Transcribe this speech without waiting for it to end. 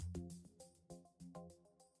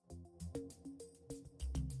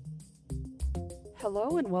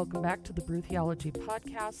Hello and welcome back to the Brew Theology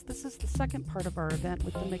Podcast. This is the second part of our event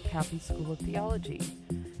with the McAfee School of Theology.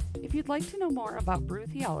 If you'd like to know more about Brew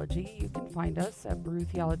Theology, you can find us at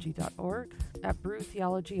brewtheology.org, at Brew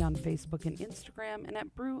Theology on Facebook and Instagram, and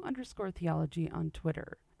at brew_theology on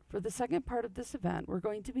Twitter. For the second part of this event, we're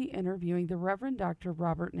going to be interviewing the Reverend Dr.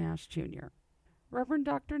 Robert Nash Jr. Reverend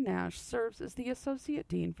Dr. Nash serves as the Associate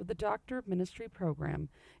Dean for the Doctor of Ministry program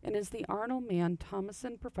and is the Arnold Mann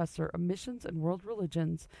Thomason Professor of Missions and World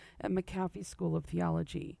Religions at McAfee School of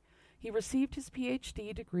Theology. He received his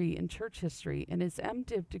Ph.D. degree in church history and his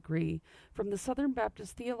MDiv degree from the Southern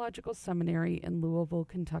Baptist Theological Seminary in Louisville,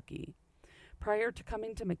 Kentucky. Prior to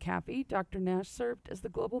coming to McAfee, Dr. Nash served as the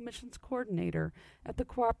Global Missions Coordinator at the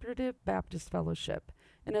Cooperative Baptist Fellowship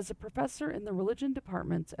and as a professor in the religion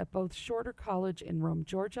departments at both Shorter College in Rome,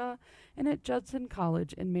 Georgia, and at Judson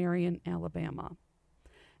College in Marion, Alabama.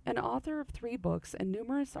 An author of 3 books and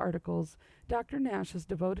numerous articles, Dr. Nash has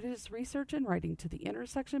devoted his research and writing to the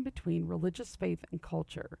intersection between religious faith and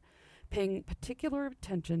culture, paying particular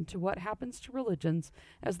attention to what happens to religions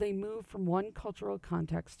as they move from one cultural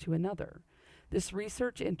context to another. This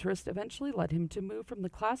research interest eventually led him to move from the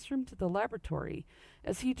classroom to the laboratory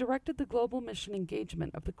as he directed the global mission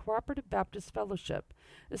engagement of the Cooperative Baptist Fellowship,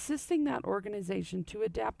 assisting that organization to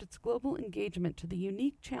adapt its global engagement to the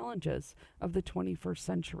unique challenges of the 21st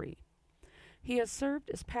century. He has served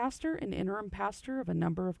as pastor and interim pastor of a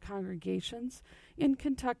number of congregations in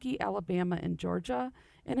Kentucky, Alabama, and Georgia,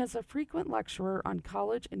 and as a frequent lecturer on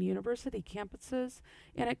college and university campuses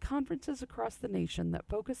and at conferences across the nation that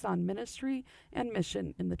focus on ministry and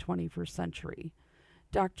mission in the 21st century.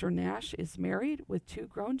 Dr. Nash is married with 2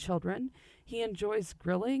 grown children. He enjoys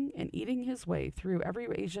grilling and eating his way through every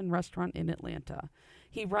Asian restaurant in Atlanta.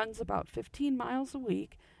 He runs about 15 miles a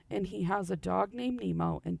week, and he has a dog named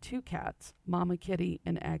Nemo and 2 cats, Mama Kitty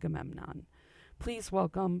and Agamemnon. Please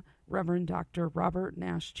welcome Reverend Dr. Robert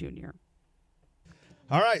Nash Jr.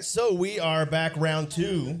 All right, so we are back round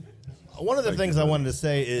 2. One of the things I wanted to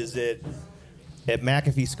say is that at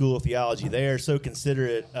McAfee School of Theology, they are so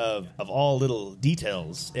considerate of all little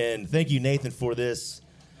details. And thank you, Nathan, for this.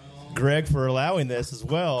 Greg, for allowing this as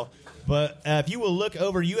well. But if you will look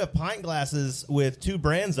over, you have pint glasses with 2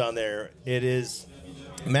 brands on there. It is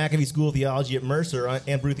McAfee School of Theology at Mercer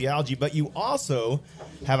and Brew Theology. But you also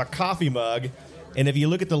have a coffee mug. And if you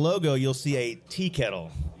look at the logo, you'll see a tea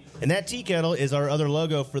kettle. And that tea kettle is our other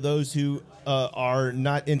logo for those who are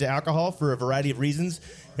not into alcohol for a variety of reasons.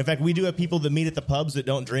 In fact, we do have people that meet at the pubs that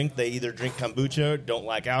don't drink. They either drink kombucha, don't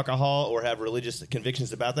like alcohol, or have religious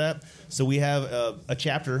convictions about that. So we have a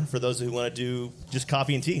chapter for those who want to do just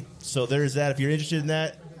coffee and tea. So there's that. If you're interested in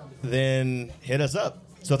that, then hit us up.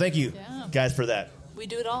 So thank you, guys, for that. We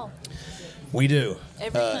do it all. We do.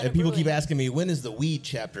 And people keep asking me, when is the weed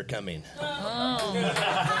chapter coming? Oh.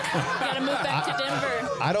 Got to move back to Denver.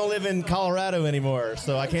 I don't live in Colorado anymore,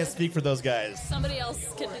 so I can't speak for those guys. Somebody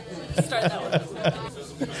else can start that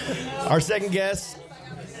one. Our second guest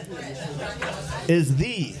is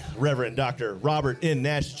the Reverend Dr. Robert N.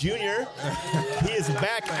 Nash Jr. He is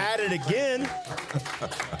back at it again.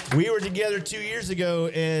 We were together 2 years ago,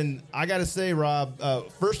 and I got to say, Rob,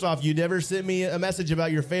 first off, you never sent me a message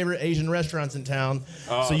about your favorite Asian restaurants in town.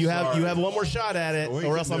 Oh, so you sorry. have one more shot at it,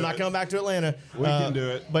 or else I'm not coming back to Atlanta. We can do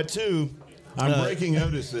it. But 2... I'm breaking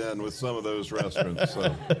Otis in with some of those restaurants.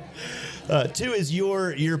 So. 2 is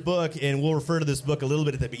your book, and we'll refer to this book a little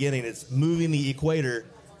bit at the beginning. It's Moving the Equator,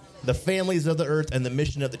 the Families of the Earth and the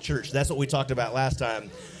Mission of the Church. That's what we talked about last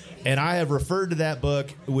time. And I have referred to that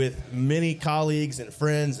book with many colleagues and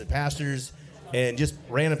friends and pastors and just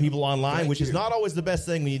random people online, which is not always the best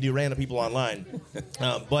thing when you do random people online.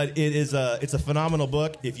 But it's a phenomenal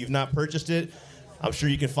book. If you've not purchased it, I'm sure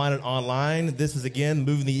you can find it online. This is, again,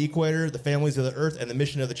 Moving the Equator, the Families of the Earth, and the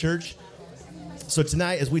Mission of the Church. So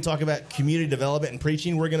tonight, as we talk about community development and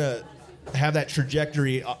preaching, we're going to have that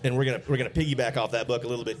trajectory, and we're going to piggyback off that book a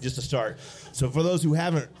little bit just to start. So for those who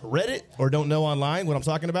haven't read it or don't know online what I'm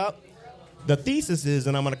talking about, the thesis is,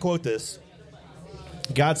 and I'm going to quote this,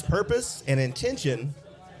 God's purpose and intention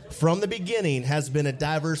from the beginning has been a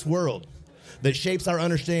diverse world that shapes our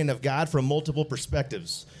understanding of God from multiple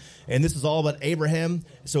perspectives. And this is all about Abraham.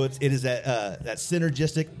 So it is that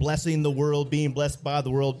synergistic, blessing the world, being blessed by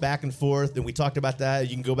the world, back and forth. And we talked about that.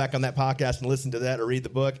 You can go back on that podcast and listen to that or read the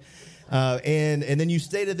book. And then you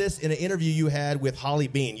stated this in an interview you had with Holly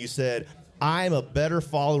Bean. You said, I'm a better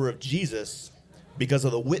follower of Jesus because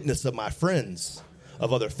of the witness of my friends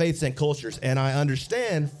of other faiths and cultures. And I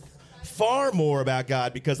understand far more about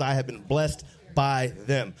God because I have been blessed by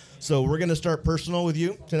them. So we're going to start personal with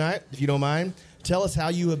you tonight, if you don't mind. Tell us how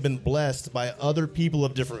you have been blessed by other people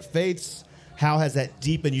of different faiths, how has that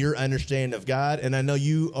deepened your understanding of God? And I know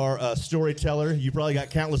you are a storyteller. You probably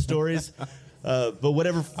got countless stories. But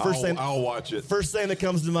whatever I'll watch it. First thing that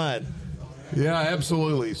comes to mind. Yeah,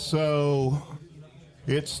 absolutely. So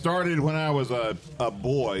it started when I was a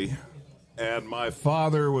boy, and my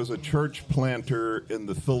father was a church planter in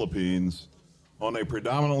the Philippines on a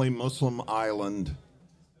predominantly Muslim island,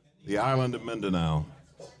 the island of Mindanao.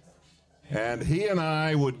 And he and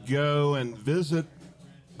I would go and visit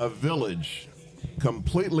a village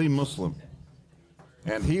completely Muslim.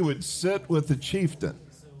 And he would sit with the chieftain.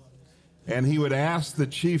 And he would ask the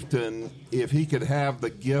chieftain if he could have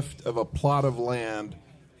the gift of a plot of land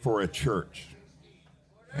for a church.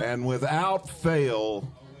 And without fail,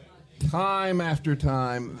 time after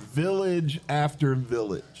time, village after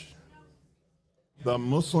village, the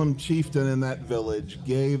Muslim chieftain in that village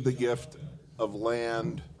gave the gift of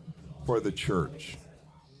land for the church.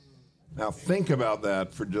 Now think about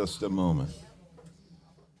that for just a moment.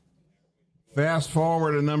 Fast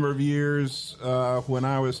forward a number of years, when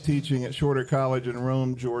I was teaching at Shorter College in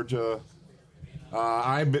Rome, Georgia,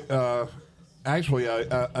 an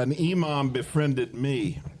imam befriended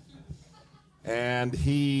me, and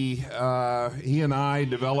he and I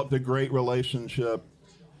developed a great relationship,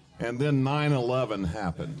 and then 9/11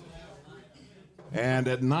 happened. And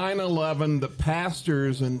at 9/11, the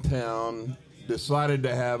pastors in town decided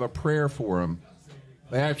to have a prayer for him.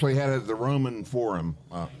 They actually had it at the Roman Forum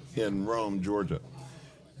in Rome, Georgia.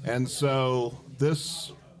 And so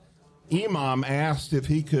this imam asked if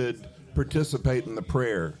he could participate in the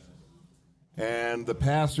prayer. And the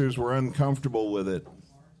pastors were uncomfortable with it.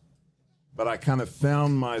 But I kind of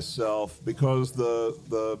found myself, because the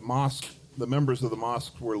members of the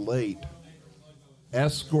mosque were late,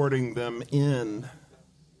 escorting them in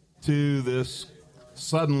to this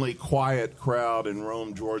suddenly quiet crowd in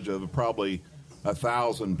Rome, Georgia, of probably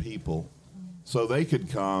 1,000 people, so they could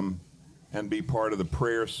come and be part of the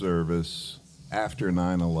prayer service after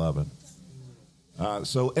 9/11.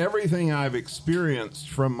 So everything I've experienced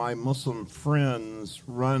from my Muslim friends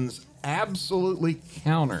runs absolutely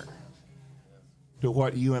counter to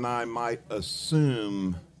what you and I might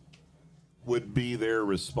assume would be their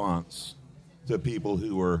response to people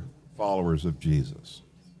who are followers of Jesus.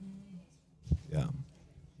 Yeah.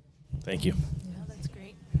 Thank you. Yeah, that's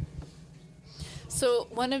great. So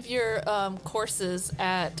one of your courses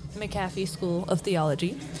at McAfee School of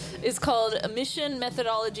Theology is called Mission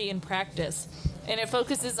Methodology and Practice, and it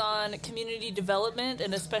focuses on community development,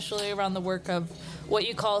 and especially around the work of what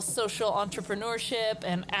you call social entrepreneurship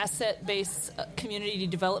and asset-based community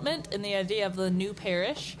development, and the idea of the new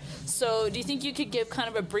parish. So do you think you could give kind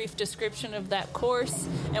of a brief description of that course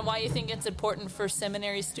and why you think it's important for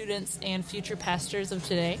seminary students and future pastors of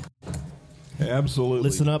today? Absolutely.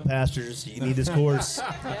 Listen up, pastors. You need this course.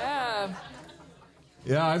 Yeah.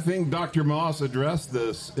 Yeah, I think Dr. Moss addressed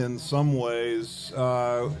this in some ways.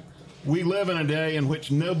 We live in a day in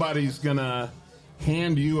which nobody's going to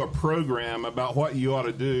hand you a program about what you ought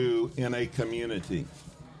to do in a community.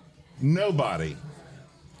 Nobody.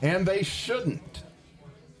 And they shouldn't.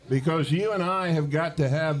 Because you and I have got to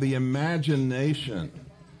have the imagination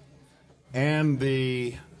and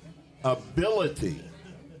the ability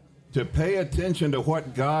to pay attention to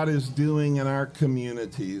what God is doing in our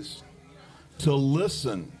communities, to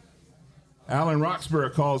listen. Alan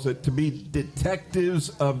Roxburgh calls it to be detectives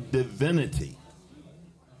of divinity,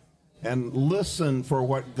 and listen for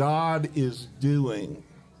what God is doing.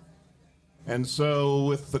 And so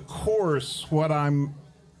with the course, what I'm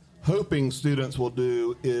hoping students will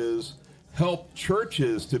do is help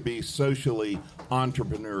churches to be socially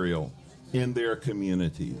entrepreneurial in their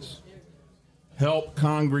communities. Help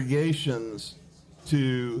congregations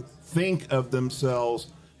to think of themselves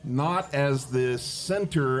not as the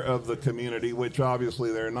center of the community, which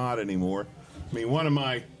obviously they're not anymore. I mean, one of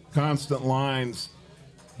my constant lines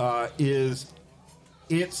is,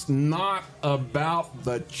 it's not about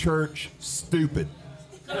the church, stupid.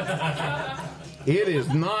 It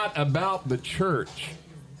is not about the church.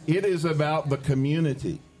 It is about the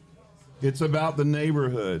community. It's about the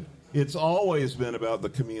neighborhood. It's always been about the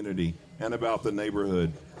community and about the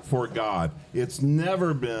neighborhood for God. It's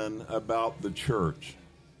never been about the church.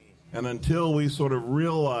 And until we sort of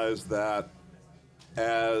realize that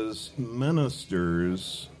as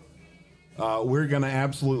ministers, we're going to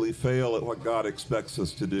absolutely fail at what God expects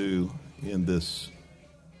us to do in this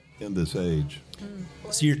age.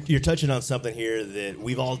 So you're touching on something here that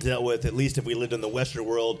we've all dealt with, at least if we lived in the Western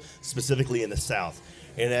world, specifically in the South,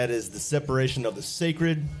 and that is the separation of the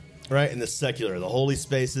sacred right? And the secular, the holy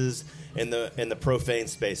spaces and the profane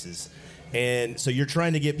spaces. And so you're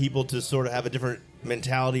trying to get people to sort of have a different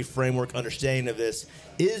mentality, framework, understanding of this.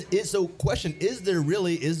 Question, is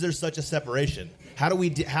there such a separation? How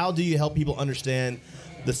do you help people understand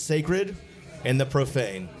the sacred and the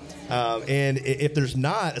profane? And if there's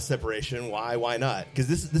not a separation, why not? Because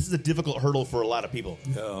this is a difficult hurdle for a lot of people.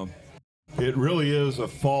 Yeah. It really is a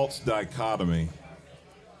false dichotomy.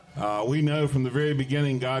 We know from the very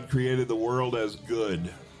beginning God created the world as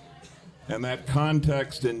good. And that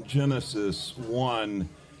context in Genesis 1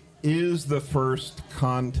 is the first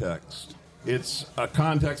context. It's a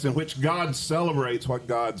context in which God celebrates what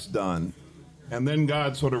God's done. And then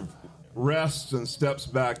God sort of rests and steps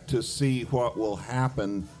back to see what will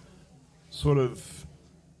happen, sort of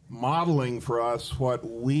modeling for us what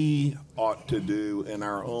we ought to do in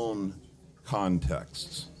our own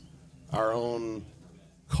contexts, our own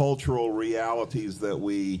cultural realities that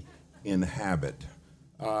we inhabit.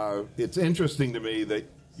 It's interesting to me that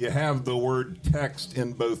you have the word text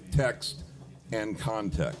in both text and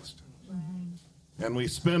context. Mm-hmm. And we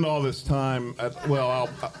spend all this time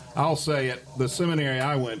I'll say at the seminary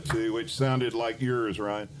I went to, which sounded like yours,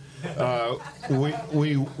 Ryan,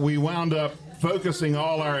 we wound up focusing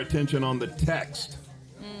all our attention on the text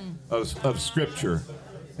of Scripture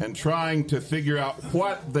and trying to figure out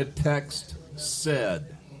what the text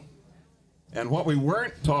said. And what we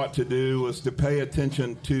weren't taught to do was to pay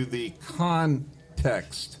attention to the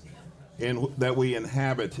context that we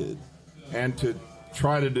inhabited and to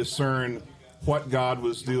try to discern what God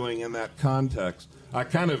was doing in that context. I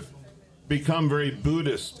kind of become very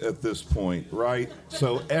Buddhist at this point, right?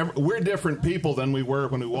 So we're different people than we were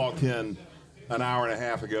when we walked in an hour and a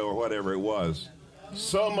half ago or whatever it was.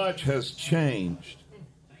 So much has changed.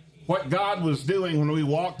 What God was doing when we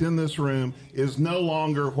walked in this room is no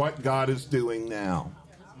longer what God is doing now.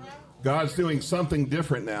 God's doing something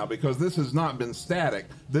different now because this has not been static.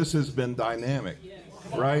 This has been dynamic,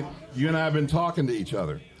 right? You and I have been talking to each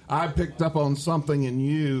other. I picked up on something in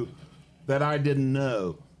you that I didn't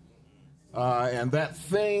know. And that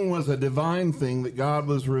thing was a divine thing that God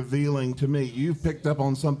was revealing to me. You've picked up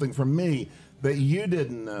on something from me that you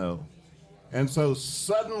didn't know. And so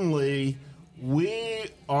suddenly we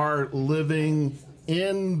are living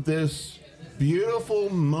in this beautiful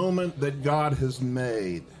moment that God has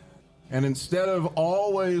made. And instead of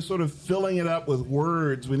always sort of filling it up with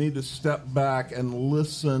words, we need to step back and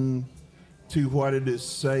listen to what it is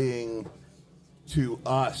saying to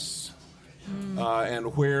us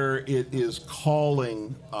and where it is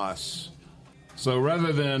calling us. So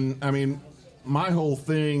rather than, my whole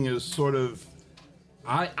thing is sort of,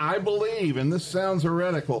 I believe, and this sounds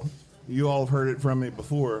heretical, you all have heard it from me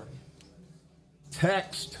before,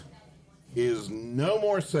 text is no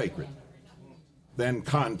more sacred than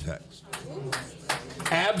context.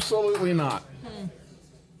 Absolutely not.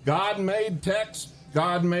 God made text,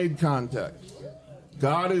 God made context.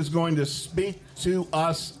 God is going to speak to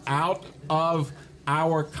us out of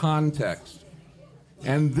our context.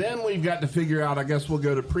 And then we've got to figure out, I guess we'll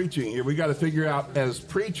go to preaching here, we've got to figure out as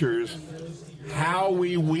preachers how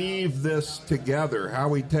we weave this together, how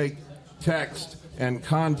we take text and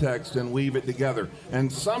context and weave it together.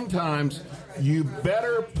 And sometimes you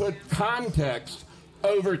better put context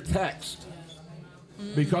over text,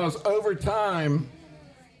 because over time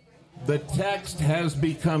the text has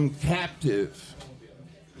become captive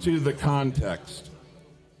to the context.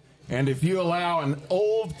 And if you allow an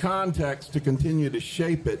old context to continue to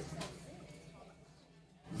shape it,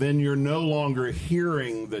 then you're no longer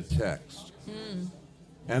hearing the text.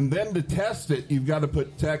 And then to test it, you've got to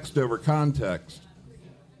put text over context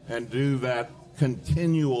and do that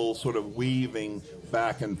continual sort of weaving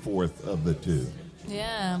back and forth of the two.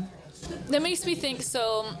 Yeah. That makes me think,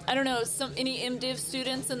 so, I don't know, any MDiv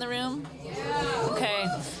students in the room? Yeah. Okay.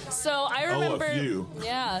 So I remember, a few.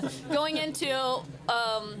 Yeah, going into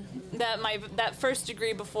that first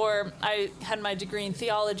degree before I had my degree in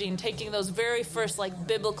theology and taking those very first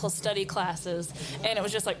biblical study classes, and it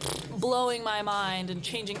was just blowing my mind and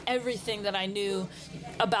changing everything that I knew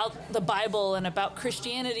about the Bible and about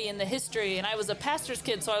Christianity and the history. And I was a pastor's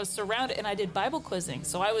kid, so I was surrounded, and I did Bible quizzing,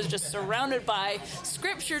 so I was just surrounded by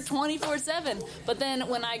Scripture 24/7. But then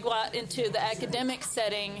when I got into the academic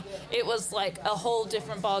setting, it was like a whole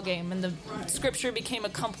different ballgame, and the Scripture became a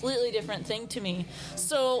completely different thing to me.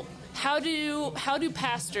 So how do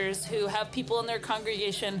pastors who have people in their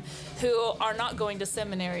congregation who are not going to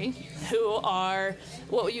seminary, who are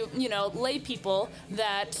lay people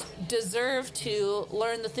that deserve to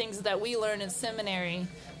learn the things that we learn in seminary,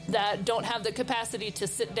 that don't have the capacity to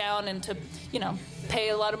sit down and to, pay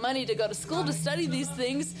a lot of money to go to school to study these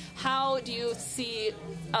things. How do you see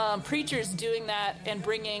preachers doing that and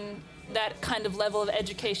bringing that kind of level of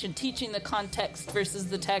education, teaching the context versus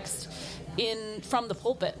the text from the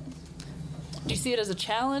pulpit? Do you see it as a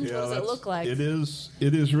challenge? Yeah, what does it look like? It is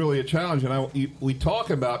really a challenge. And we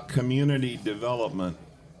talk about community development.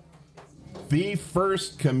 The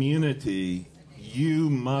first community you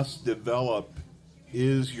must develop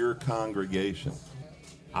is your congregation.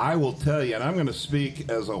 I will tell you, and I'm going to speak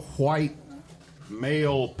as a white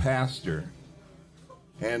male pastor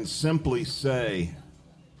and simply say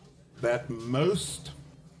that most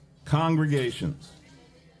congregations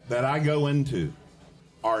that I go into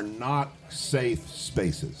are not safe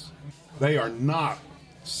spaces. They are not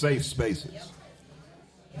safe spaces.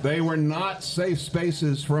 They were not safe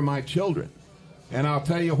spaces for my children. And I'll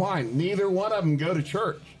tell you why. Neither one of them go to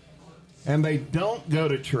church. And they don't go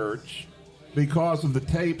to church because of the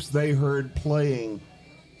tapes they heard playing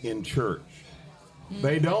in church.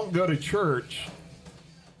 They don't go to church.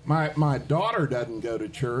 My daughter doesn't go to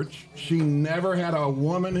church. She never had a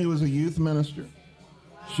woman who was a youth minister.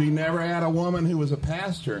 She never had a woman who was a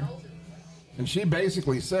pastor. And she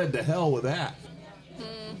basically said, to hell with that.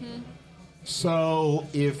 Mm-hmm. So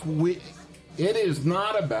it is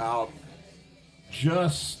not about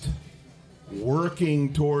just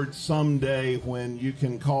working towards someday when you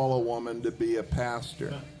can call a woman to be a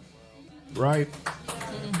pastor. Right?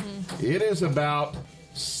 Mm-hmm. It is about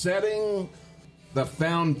setting the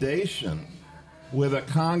foundation with a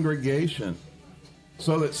congregation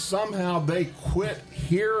so that somehow they quit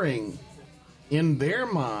hearing in their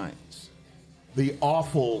minds the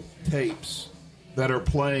awful tapes that are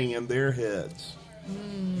playing in their heads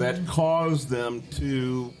that cause them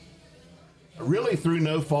to, really through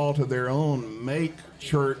no fault of their own, make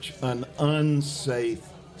church an unsafe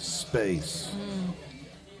space.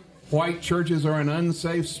 White churches are an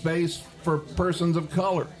unsafe space for persons of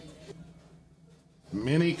color.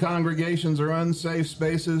 Many congregations are unsafe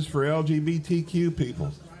spaces for LGBTQ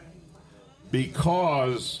people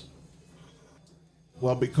because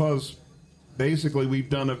basically we've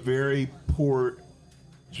done a very poor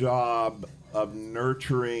job of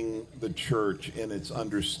nurturing the church in its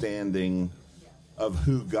understanding of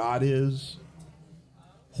who God is,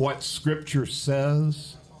 what Scripture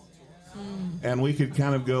says, and we could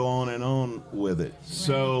kind of go on and on with it. Right.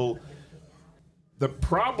 So the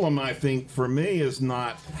problem, I think, for me is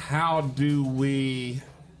not how do we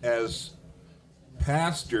as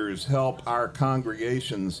pastors help our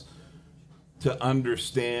congregations to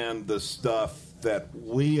understand the stuff that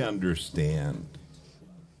we understand.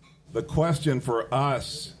 The question for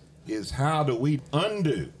us is how do we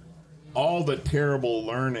undo all the terrible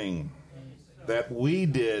learning that we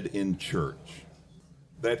did in church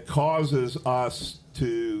that causes us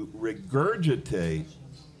to regurgitate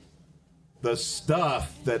the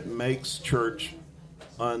stuff that makes church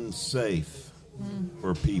unsafe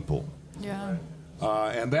for people. Yeah.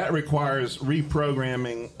 And that requires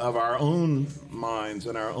reprogramming of our own minds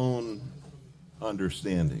and our own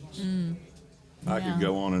understandings. I could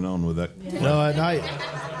go on and on with that. Yeah. No,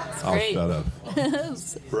 I'll great. shut up.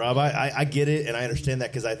 Rob, I get it, and I understand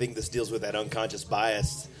that because I think this deals with that unconscious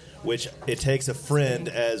bias, which it takes a friend,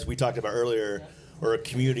 as we talked about earlier, or a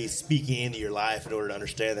community speaking into your life in order to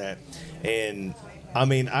understand that. And I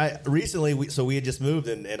mean, we had just moved,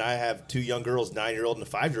 and I have two young girls, 9-year-old and a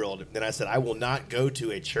 5-year-old. And I said, I will not go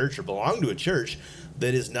to a church or belong to a church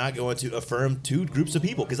that is not going to affirm two groups of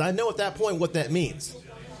people, because I know at that point what that means.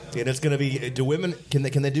 And it's going to be, do women, can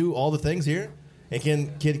they do all the things here? And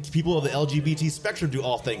can people of the LGBT spectrum do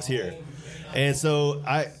all things here? And so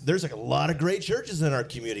there's like a lot of great churches in our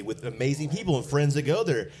community with amazing people and friends that go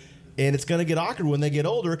there. And it's going to get awkward when they get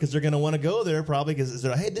older because they're going to want to go there probably because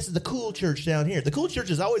they're like, hey, this is the cool church down here. The cool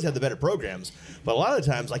churches always have the better programs. But a lot of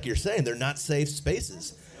the times, like you're saying, they're not safe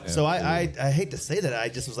spaces. So I hate to say that. I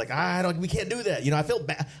just was like, we can't do that. I feel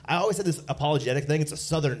bad. I always had this apologetic thing. It's a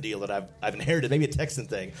Southern deal that I've inherited. Maybe a Texan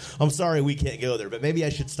thing. I'm sorry we can't go there, but maybe I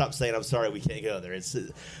should stop saying I'm sorry we can't go there.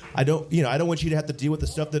 I don't want you to have to deal with the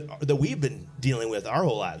stuff that we've been dealing with our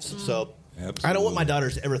whole lives. So absolutely. I don't want my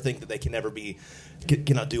daughters to ever think that they can never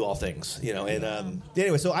cannot do all things. And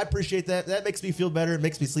anyway, so I appreciate that. That makes me feel better. It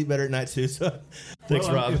makes me sleep better at night too. So thanks,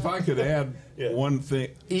 Rob. If I could add one thing,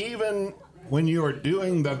 even when you are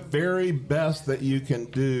doing the very best that you can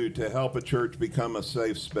do to help a church become a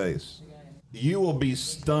safe space, you will be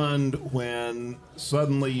stunned when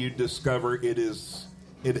suddenly you discover it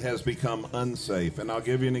has become unsafe. And I'll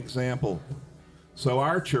give you an example. So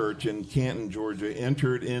our church in Canton, Georgia,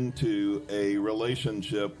 entered into a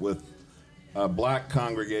relationship with a black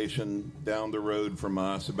congregation down the road from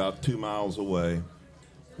us, about 2 miles away.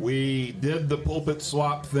 We did the pulpit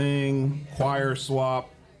swap thing, choir swap,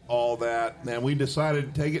 all that, and we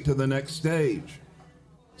decided to take it to the next stage.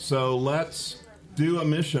 So let's do a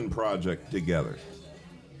mission project together.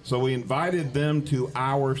 So we invited them to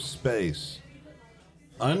our space.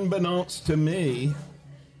 Unbeknownst to me,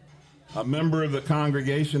 a member of the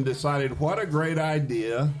congregation decided, what a great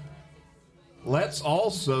idea. Let's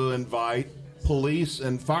also invite police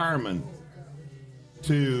and firemen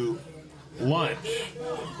to lunch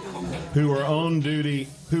who are on duty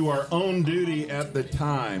at the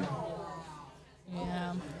time.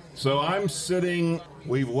 Yeah. So I'm sitting,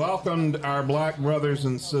 we've welcomed our black brothers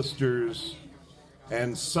and sisters,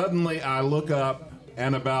 and suddenly I look up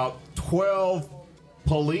and about 12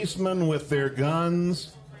 policemen with their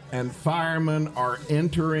guns and firemen are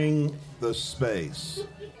entering the space.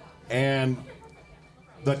 And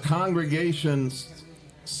the congregation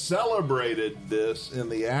celebrated this in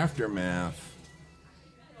the aftermath.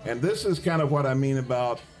 And this is kind of what I mean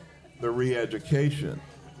about the re-education.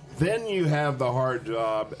 Then you have the hard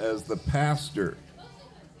job as the pastor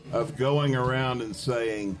of going around and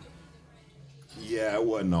saying, yeah, it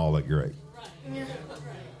wasn't all that great.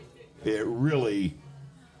 It really...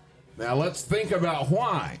 Now let's think about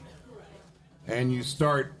why. And you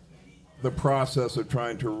start the process of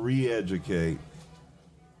trying to re-educate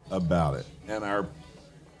about it. And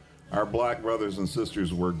our black brothers and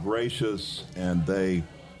sisters were gracious, and they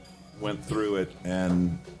went through it,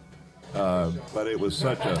 and but it was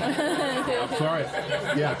such a... I'm sorry.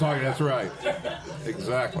 Yeah, that's right.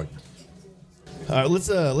 Exactly.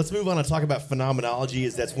 Let's move on and talk about phenomenology,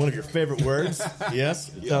 as that's one of your favorite words.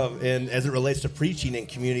 Yes? Yeah. And as it relates to preaching and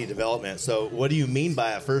community development. So what do you mean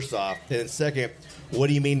by it, first off? And then second, what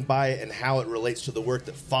do you mean by it and how it relates to the work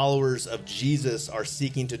that followers of Jesus are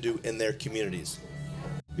seeking to do in their communities?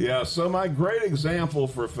 Yeah, so my great example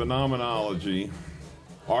for phenomenology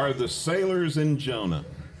are the sailors in Jonah.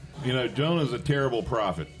 You know, Jonah's a terrible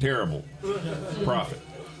prophet. Terrible prophet.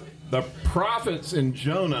 The prophets in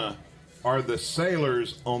Jonah are the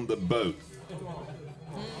sailors on the boat.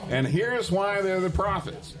 And here's why they're the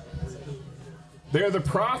prophets. They're the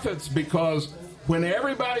prophets because when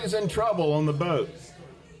everybody's in trouble on the boat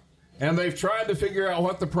and they've tried to figure out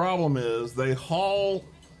what the problem is, the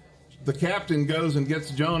captain goes and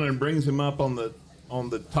gets Jonah and brings him up on the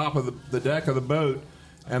top of the deck of the boat,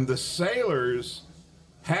 and the sailors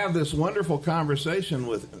have this wonderful conversation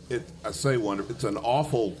with it. I say wonderful, it's an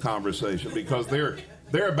awful conversation because they're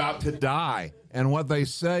about to die. And what they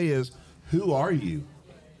say is, who are you?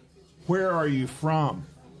 Where are you from?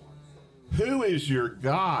 Who is your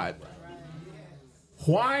God?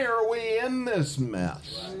 Why are we in this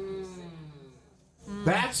mess?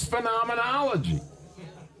 That's phenomenology.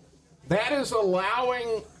 That is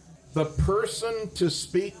allowing the person to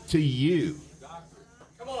speak to you.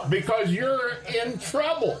 Because you're in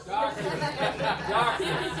trouble.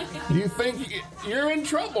 You think you're in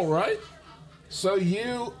trouble, right? So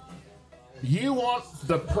you want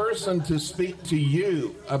the person to speak to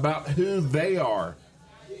you about who they are.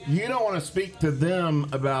 You don't want to speak to them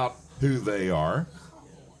about who they are,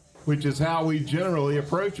 which is how we generally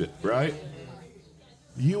approach it, right?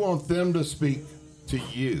 You want them to speak to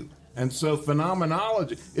you. And so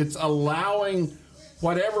phenomenology, it's allowing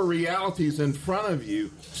whatever reality is in front of you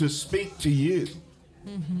to speak to you.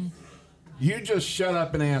 Mm-hmm. You just shut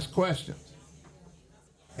up and ask questions.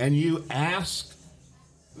 And you ask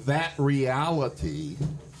that reality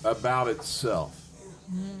about itself.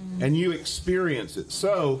 And you experience it.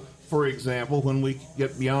 So, for example, when we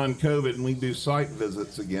get beyond COVID and we do site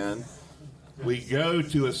visits again, we go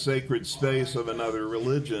to a sacred space of another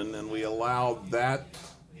religion and we allow that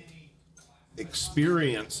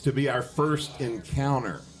experience to be our first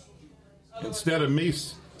encounter. Instead of me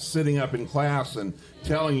sitting up in class and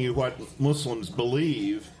telling you what Muslims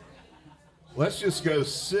believe, let's just go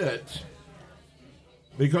sit.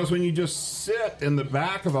 Because when you just sit in the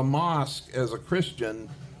back of a mosque as a Christian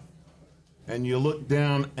and you look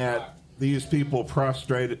down at these people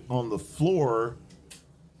prostrated on the floor,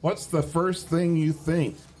 what's the first thing you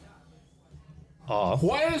think?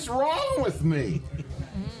 What is wrong with me?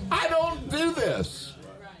 I don't do this.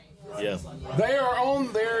 Yeah. They are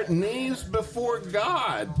on their knees before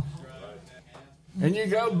God. And you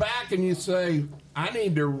go back and you say, I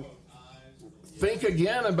need to think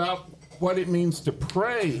again about what it means to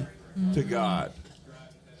pray to God.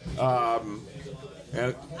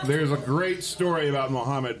 And there's a great story about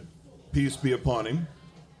Muhammad, peace be upon him,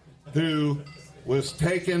 who was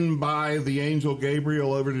taken by the angel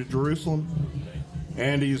Gabriel over to Jerusalem.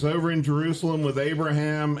 And he's over in Jerusalem with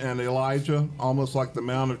Abraham and Elijah, almost like the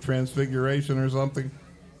Mount of Transfiguration or something.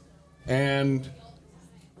 And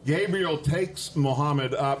Gabriel takes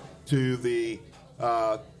Muhammad up to the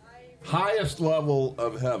highest level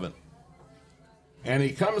of heaven. And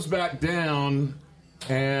he comes back down,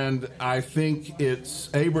 and I think it's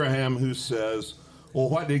Abraham who says, well,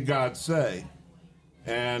 what did God say?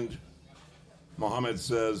 And Muhammad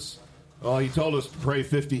says, well, he told us to pray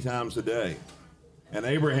 50 times a day. And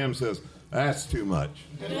Abraham says, that's too much.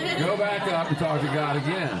 Go back up and talk to God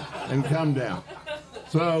again and come down.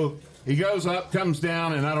 So he goes up, comes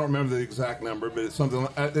down, and I don't remember the exact number, but it's something.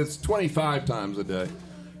 It's 25 times a day.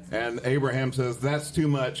 And Abraham says, that's too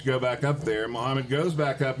much. Go back up there. Muhammad goes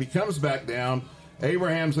back up. He comes back down.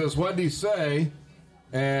 Abraham says, what did he say?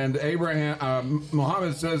 And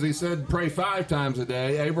Muhammad says, he said, pray 5 times a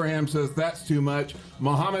day. Abraham says, that's too much.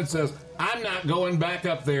 Muhammad says, I'm not going back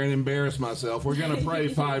up there and embarrass myself. We're going to pray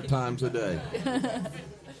 5 times a day.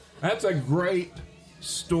 That's a great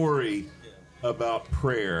story about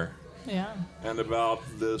prayer. Yeah. And about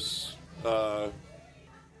this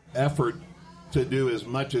effort to do as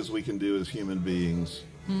much as we can do as human beings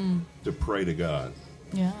to pray to God.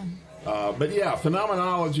 Yeah. But yeah,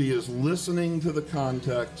 phenomenology is listening to the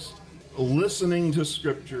context, listening to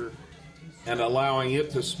Scripture, and allowing it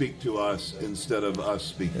to speak to us instead of us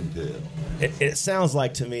speaking to it. It sounds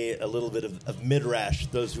like to me a little bit of midrash,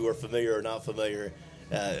 those who are familiar or not familiar.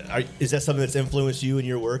 Is that something that's influenced you in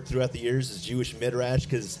your work throughout the years, is Jewish midrash?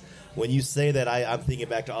 Because when you say that, I'm thinking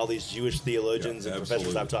back to all these Jewish theologians and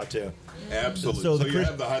professors I've talked to. Absolutely. So you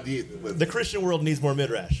have the Hadith. The Christian world needs more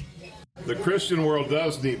midrash. The Christian world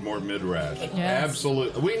does need more midrash. Yes.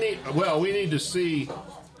 Absolutely. We need to see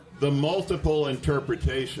the multiple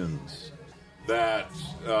interpretations that,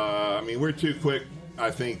 we're too quick,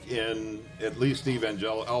 I think, in at least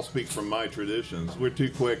I'll speak from my traditions, we're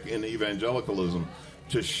too quick in evangelicalism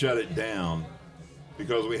to shut it down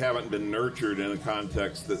because we haven't been nurtured in a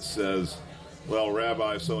context that says, well,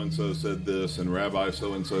 Rabbi so-and-so said this and Rabbi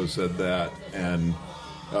so-and-so said that, and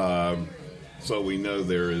so we know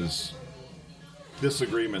there is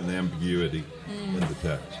disagreement and ambiguity in the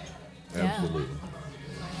text. Absolutely. Yeah.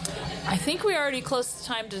 I think we're already close to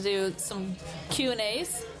time to do some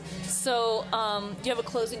Q&As. So do you have a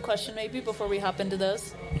closing question maybe before we hop into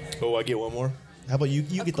those? Oh, I get one more? How about you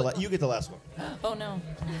get the last one? Oh, no.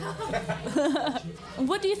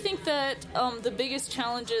 What do you think that the biggest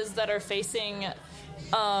challenges that are facing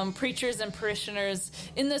preachers and parishioners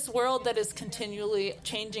in this world that is continually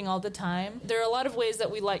changing all the time? There are a lot of ways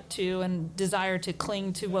that we like to and desire to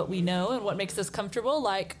cling to what we know and what makes us comfortable,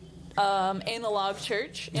 like analog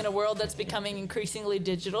church in a world that's becoming increasingly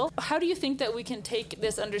digital. How do you think that we can take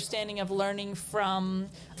this understanding of learning from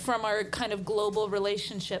our kind of global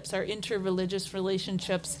relationships, our interreligious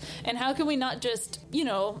relationships, and how can we not just,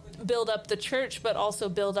 build up the church, but also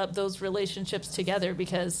build up those relationships together,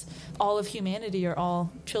 because all of humanity are all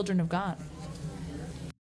children of God?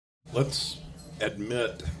 Let's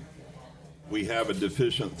admit we have a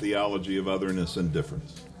deficient theology of otherness and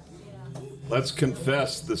difference. Let's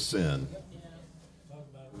confess the sin.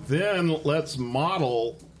 Then let's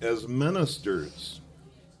model as ministers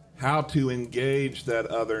how to engage that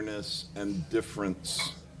otherness and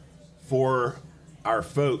difference for our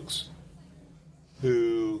folks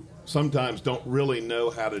who sometimes don't really know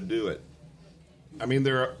how to do it.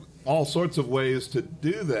 There are all sorts of ways to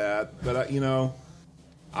do that, but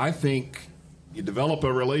I think you develop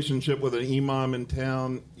a relationship with an imam in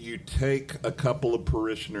town, you take a couple of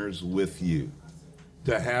parishioners with you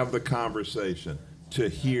to have the conversation, to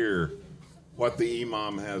hear what the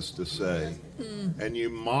imam has to say. And you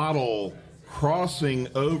model crossing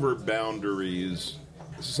over boundaries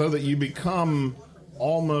so that you become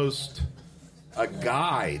almost a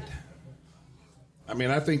guide.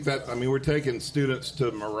 I think that, we're taking students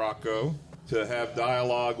to Morocco to have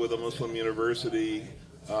dialogue with a Muslim university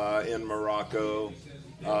in Morocco.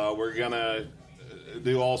 We're going to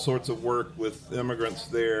do all sorts of work with immigrants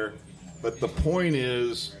there. But the point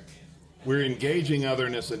is, we're engaging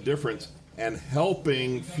otherness and difference and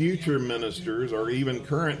helping future ministers, or even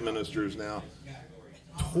current ministers now,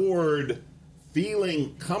 toward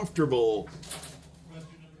feeling comfortable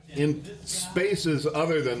in spaces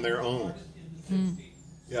other than their own.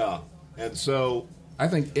 Yeah. And so I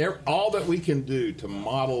think all that we can do to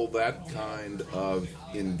model that kind of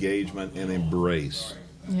engagement and embrace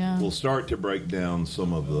will start to break down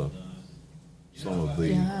some of the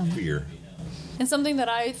fear. And something that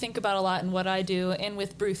I think about a lot in what I do and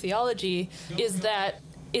with Brew Theology is that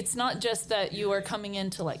it's not just that you are coming in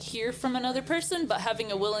to like hear from another person, but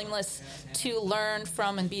having a willingness to learn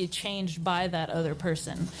from and be changed by that other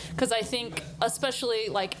person. Because I think, especially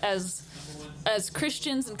like as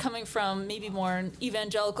Christians and coming from maybe more an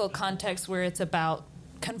evangelical context where it's about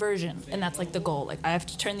conversion, and that's like the goal. Like, I have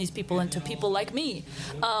to turn these people into people like me.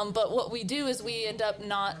 But what we do is we end up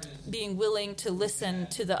not being willing to listen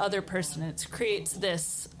to the other person. It creates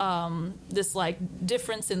this like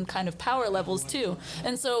difference in kind of power levels too.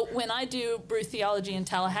 And so when I do Bruce Theology in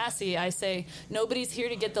Tallahassee, I say nobody's here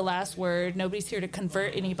to get the last word. Nobody's here to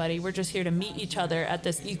convert anybody. We're just here to meet each other at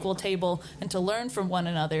this equal table and to learn from one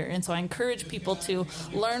another. And so I encourage people to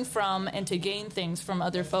learn from and to gain things from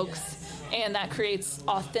other folks. And that creates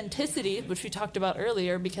authenticity, which we talked about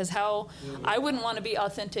earlier, because I wouldn't want to be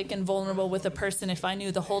authentic and vulnerable with a person if I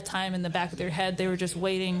knew the whole time in the back of their head they were just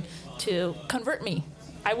waiting to convert me.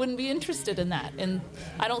 I wouldn't be interested in that. And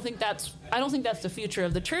I don't think that's the future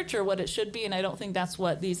of the church or what it should be, and I don't think that's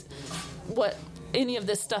what any of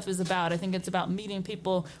this stuff is about. I think it's about meeting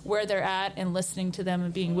people where they're at and listening to them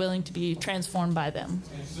and being willing to be transformed by them.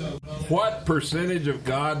 What percentage of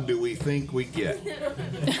God do we think we get?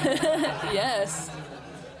 Yes.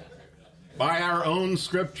 By our own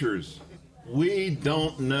scriptures, we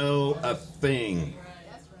don't know a thing.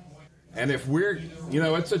 And if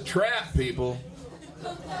it's a trap, people.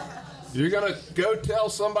 You're going to go tell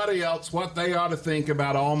somebody else what they ought to think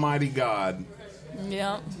about Almighty God.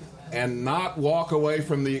 Yeah. And not walk away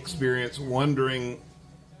from the experience wondering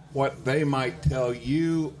what they might tell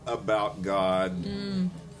you about God,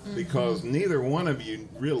 because neither one of you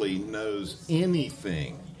really knows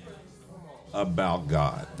anything about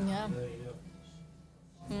God. Yeah.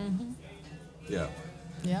 Mm-hmm. Yeah.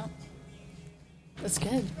 Yeah. That's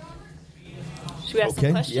good. Should we have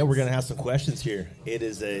some questions? Yeah, we're going to have some questions here. It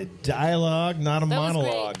is a dialogue, not a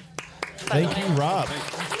monologue. Thank you, Rob.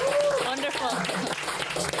 Wonderful.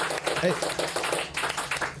 Hey,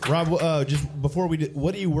 Rob, just before we do,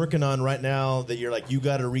 what are you working on right now that you're like, you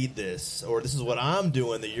got to read this, or this is what I'm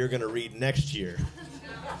doing that you're going to read next year?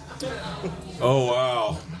 Oh,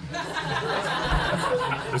 wow.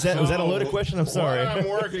 Was that a loaded question? I'm sorry. What I'm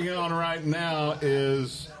working on right now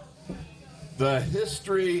is the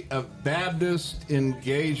history of Baptist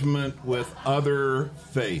engagement with other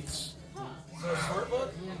faiths.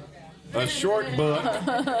 A short book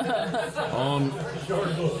on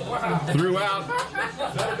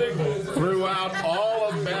throughout all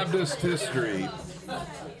of Baptist history.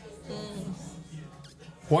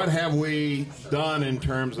 What have we done in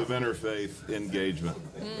terms of interfaith engagement?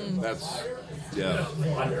 That's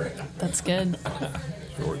good.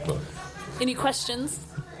 Short book. Any questions?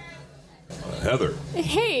 Heather.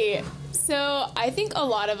 Hey, so I think a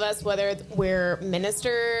lot of us, whether we're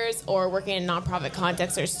ministers or working in nonprofit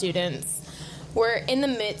contexts or students, we're in the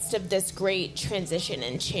midst of this great transition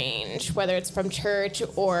and change, whether it's from church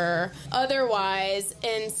or otherwise.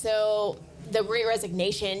 And so the Great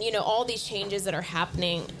Resignation, all these changes that are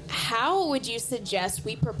happening, how would you suggest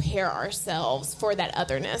we prepare ourselves for that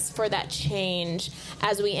otherness, for that change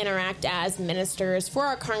as we interact as ministers for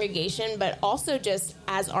our congregation, but also just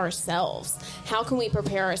as ourselves? How can we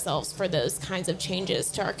prepare ourselves for those kinds of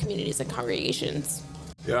changes to our communities and congregations?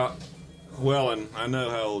 Yeah. Well, and I know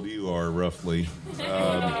how old you are, roughly.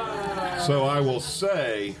 So I will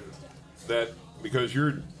say that because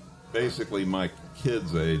you're basically my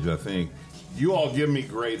kid's age, I think, you all give me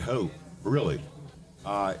great hope, really.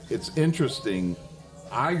 It's interesting.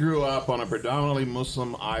 I grew up on a predominantly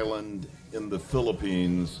Muslim island in the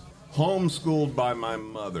Philippines, homeschooled by my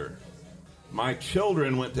mother. My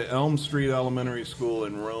children went to Elm Street Elementary School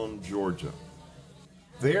in Rome, Georgia.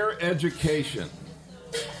 Their education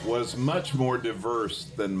was much more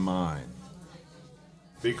diverse than mine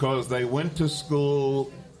because they went to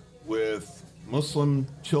school with Muslim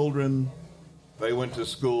children. They went to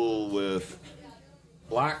school with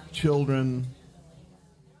black children.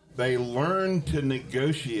 They learned to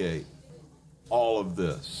negotiate all of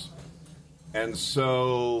this. And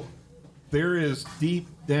so there is deep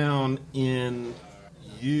down in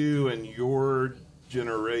you and your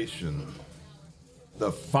generation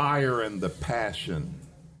the fire and the passion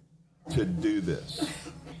to do this.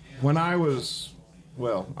 When I was,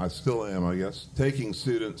 I still am, I guess, taking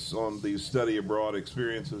students on these study abroad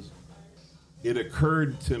experiences, it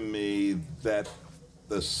occurred to me that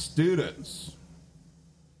the students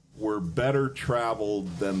were better traveled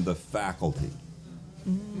than the faculty.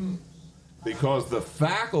 Mm-hmm. Because the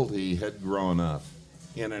faculty had grown up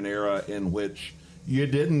in an era in which you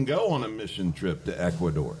didn't go on a mission trip to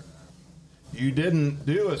Ecuador. You didn't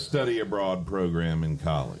do a study abroad program in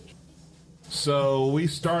college. So we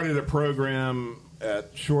started a program at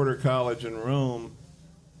Shorter College in Rome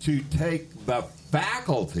to take the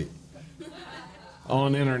faculty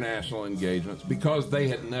on international engagements because they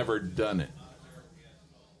had never done it.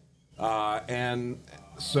 And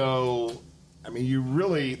so, I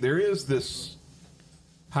mean, there is this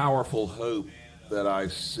powerful hope that I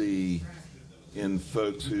see in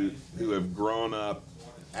folks who have grown up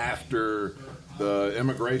after the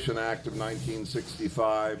Immigration Act of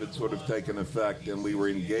 1965 had sort of taken effect, and we were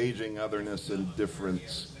engaging otherness and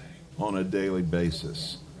difference on a daily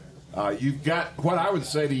basis. You've got, what I would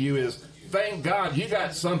say to you is, thank God you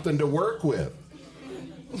got something to work with.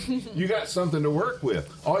 You got something to work with.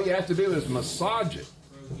 All you have to do is massage it.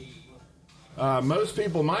 Most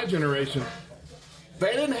people my generation,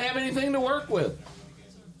 they didn't have anything to work with.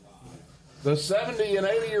 The 70 and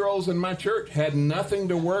 80-year-olds in my church had nothing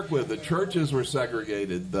to work with. The churches were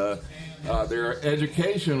segregated. Their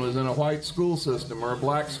education was in a white school system or a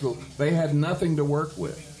black school. They had nothing to work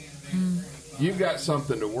with. You've got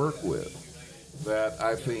something to work with that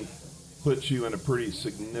I think puts you in a pretty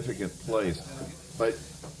significant place. But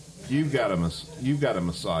you've got to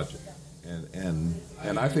massage it.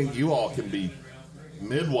 And I think you all can be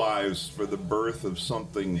midwives for the birth of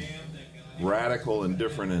something radical and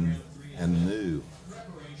different and new.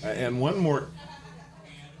 And one more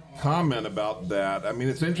comment about that. I mean,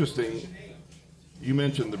 it's interesting. You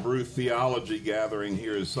mentioned the Bruce Theology Gathering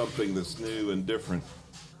here is something that's new and different.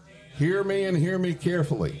 Hear me and hear me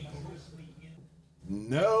carefully.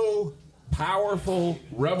 No powerful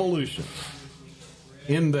revolution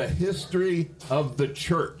in the history of the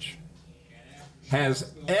church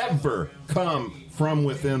has ever come from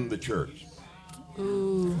within the church.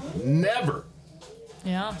 Ooh. Never.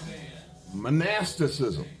 Yeah.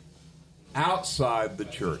 Monasticism, outside the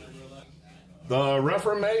church. The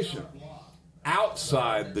Reformation,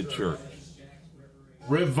 outside the church.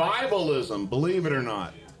 Revivalism, believe it or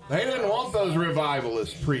not. They didn't want those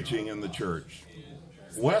revivalists preaching in the church.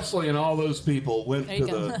 Wesley and all those people went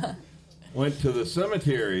to the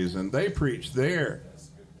cemeteries and they preached there.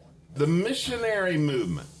 The missionary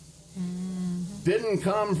movement didn't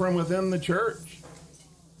come from within the church.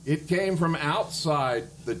 It came from outside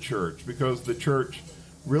the church because the church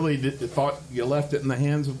really thought you left it in the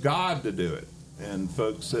hands of God to do it. And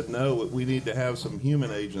folks said, no, we need to have some human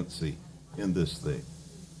agency in this thing.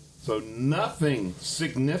 So nothing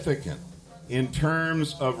significant in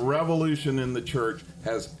terms of revolution in the church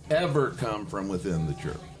has ever come from within the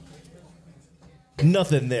church.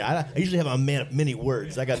 Nothing there. I usually have a man of many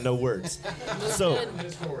words. I got no words. So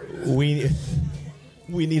we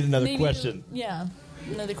need another question. Yeah,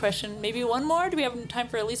 another question. Maybe one more? Do we have time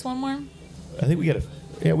for at least one more? I think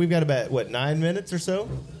we've got about, 9 minutes or so?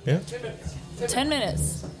 Yeah. 10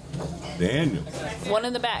 minutes. Daniel. One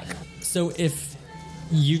in the back. So if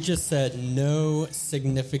you just said no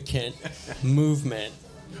significant movement.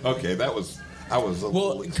 Okay, I was a little...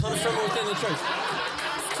 Well, it comes from within the church.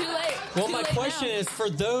 It's too late. Well, my question is, for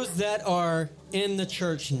those that are in the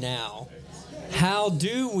church now, how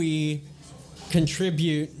do we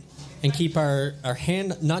contribute and keep our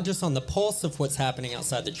hand not just on the pulse of what's happening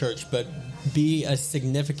outside the church, but be a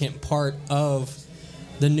significant part of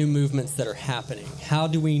the new movements that are happening? How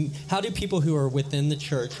do people who are within the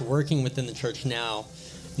church, working within the church now,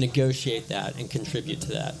 negotiate that and contribute to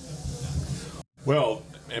that? Well,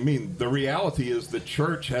 I mean, the reality is the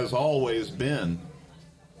church has always been,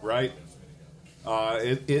 right?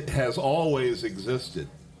 It has always existed.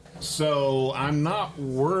 So I'm not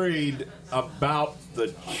worried about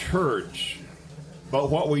the church, but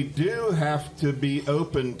what we do have to be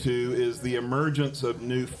open to is the emergence of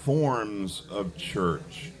new forms of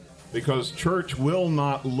church, because church will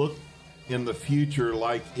not look in the future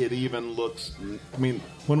like it even looks. I mean,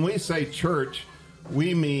 when we say church,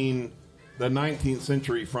 we mean the 19th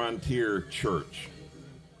century frontier church,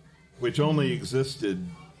 which only existed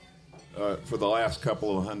for the last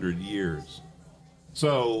couple of 100 years.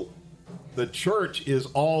 So the church is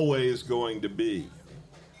always going to be.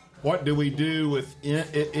 What do we do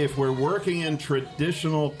if we're working in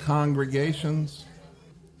traditional congregations?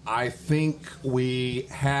 I think we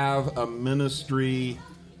have a ministry.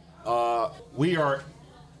 We are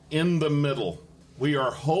in the middle. We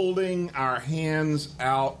are holding our hands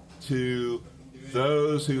out to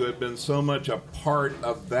those who have been so much a part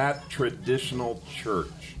of that traditional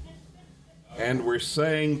church. And we're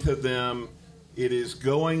saying to them, it is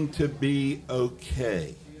going to be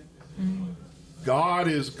okay. God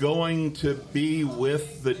is going to be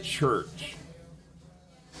with the church.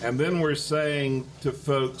 And then we're saying to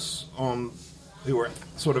folks who are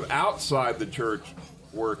sort of outside the church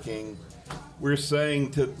working, we're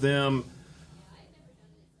saying to them,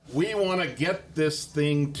 We want to get this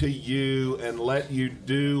thing to you and let you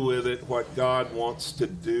do with it what God wants to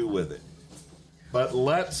do with it. But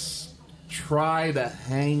let's try to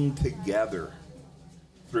hang together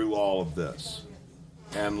through all of this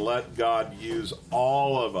and let God use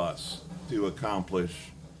all of us to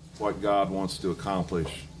accomplish what God wants to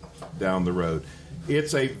accomplish down the road.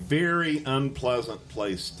 It's a very unpleasant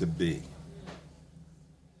place to be.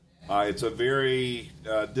 It's a very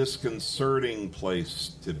disconcerting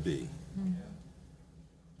place to be.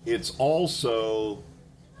 It's also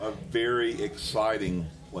a very exciting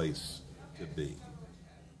place to be,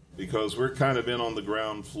 because we're kind of in on the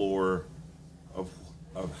ground floor of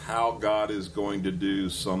how God is going to do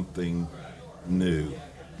something new.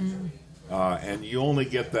 And you only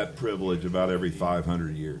get that privilege about every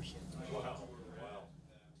 500 years.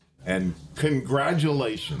 And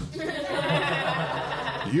congratulations.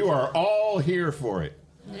 You are all here for it.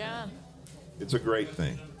 Yeah. It's a great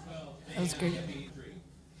thing. That was great.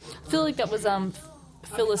 I feel like that was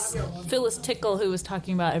Phyllis Tickle who was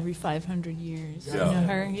talking about every 500 years. Yeah. You know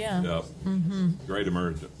her? Yeah. Yep. Great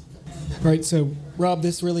emergence. Right, so, Rob,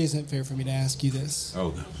 this really isn't fair for me to ask you this.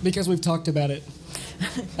 Oh. Because we've talked about it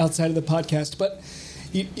outside of the podcast. But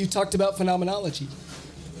you talked about phenomenology.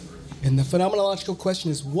 And the phenomenological question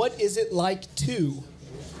is, what is it like to,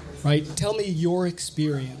 right? Tell me your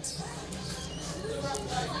experience.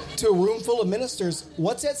 To a room full of ministers,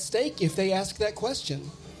 what's at stake if they ask that question?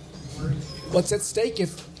 What's at stake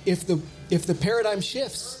if the paradigm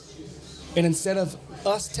shifts? And instead of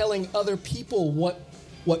us telling other people what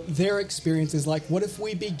their experience is like, what if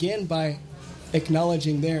we begin by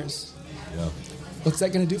acknowledging theirs? Yeah. What's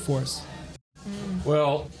that going to do for us?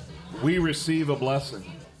 Well, we receive a blessing.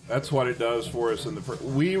 That's what it does for us.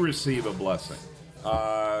 We receive a blessing.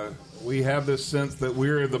 We have this sense that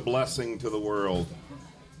we're the blessing to the world.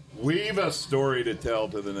 We've a story to tell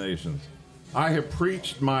to the nations. I have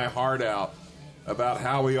preached my heart out about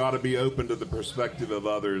how we ought to be open to the perspective of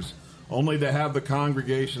others, only to have the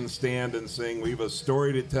congregation stand and sing, "We've a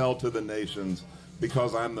story to tell to the nations,"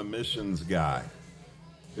 because I'm the missions guy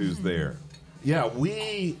who's there. Yeah,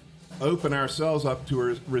 we open ourselves up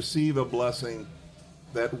to receive a blessing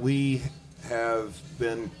that we have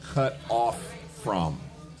been cut off from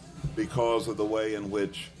because of the way in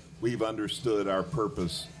which we've understood our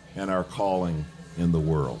purpose and our calling in the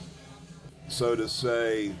world. So to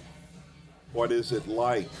say, what is it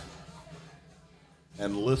like?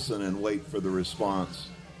 And listen and wait for the response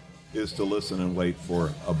is to listen and wait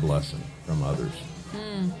for a blessing from others.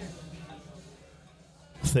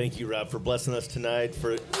 Thank you, Rob, for blessing us tonight.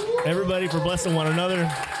 For everybody, for blessing one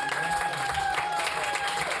another.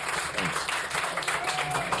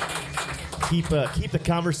 Keep the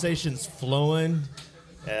conversations flowing.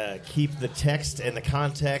 Keep the text and the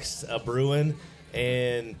context brewing.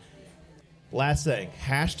 And last thing,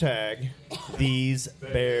 hashtag these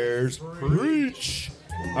bears preach.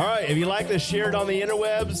 All right, if you like this, share it on the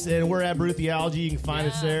interwebs. And we're at Brew Theology. You can find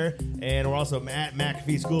us there. And we're also at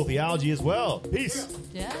McAfee School of Theology as well. Peace.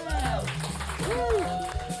 Yeah.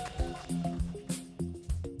 Woo.